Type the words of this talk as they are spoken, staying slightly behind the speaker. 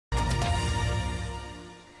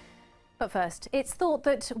But first, it's thought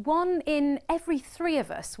that 1 in every 3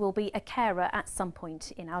 of us will be a carer at some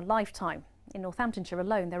point in our lifetime. In Northamptonshire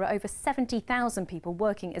alone, there are over 70,000 people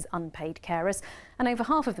working as unpaid carers, and over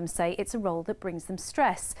half of them say it's a role that brings them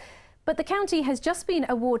stress. But the county has just been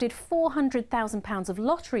awarded £400,000 of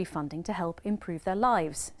lottery funding to help improve their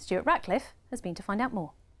lives. Stuart Ratcliffe has been to find out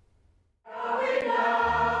more.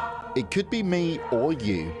 It could be me or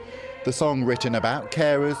you. The song written about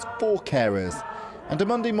carers for carers. And a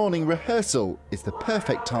Monday morning rehearsal is the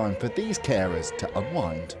perfect time for these carers to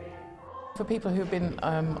unwind. For people who've been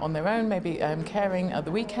on their own, maybe caring at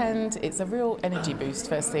the weekend, it's a real energy boost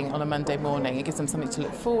first thing on a Monday morning. It gives them something to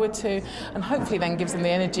look forward to and hopefully then gives them the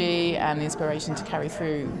energy and the inspiration to carry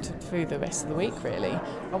through the rest of the week, really.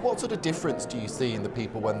 And what sort of difference do you see in the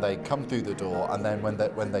people when they come through the door and then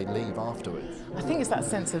when they leave afterwards? I think it's that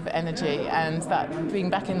sense of energy and that being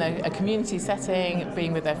back in a community setting,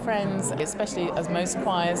 being with their friends, especially as most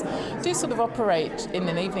choirs do sort of operate in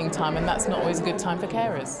an evening time, and that's not always a good time for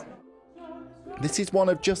carers. This is one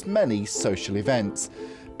of just many social events.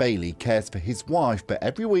 Bailey cares for his wife, but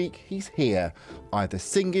every week he's here, either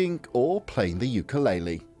singing or playing the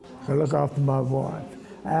ukulele. I look after my wife,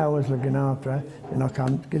 hours looking after her, and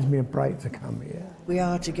it gives me a break to come here. We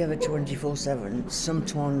are together 24/7.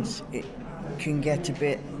 Sometimes it can get a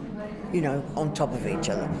bit, on top of each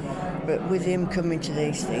other. But with him coming to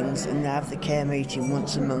these things and they have the care meeting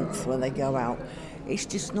once a month when they go out, it's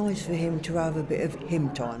just nice for him to have a bit of him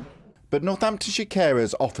time. But Northamptonshire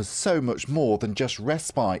Carers offers so much more than just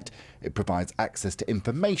respite. It provides access to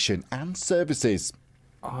information and services.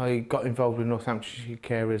 I got involved with Northamptonshire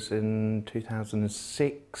Carers in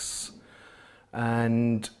 2006,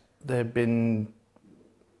 and they've been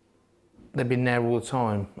there all the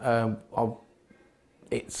time.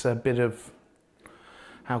 It's a bit of,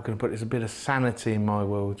 how can I put it, it's a bit of sanity in my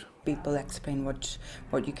world. People explain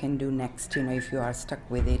what you can do next, if you are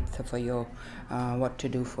stuck with it, so for your what to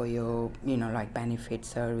do for your like benefit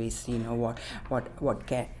service, what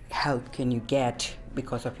help can you get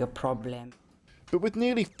because of your problem. But with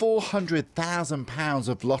nearly £400,000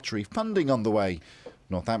 of lottery funding on the way,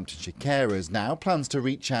 Northamptonshire Carers now plans to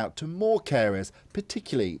reach out to more carers,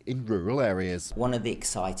 particularly in rural areas. One of the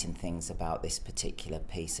exciting things about this particular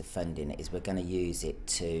piece of funding is we're going to use it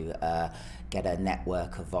to get a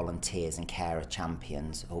network of volunteers and carer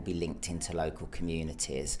champions who will be linked into local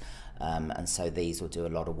communities. And so these will do a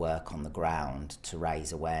lot of work on the ground to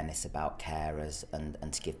raise awareness about carers and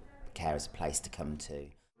to give carers a place to come to.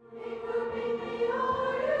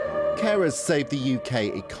 Carers save the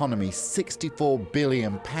UK economy £64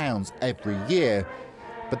 billion every year.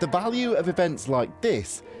 But the value of events like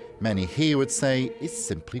this, many here would say, is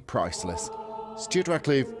simply priceless. Stuart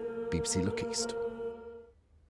Ratcliffe, BBC Look East.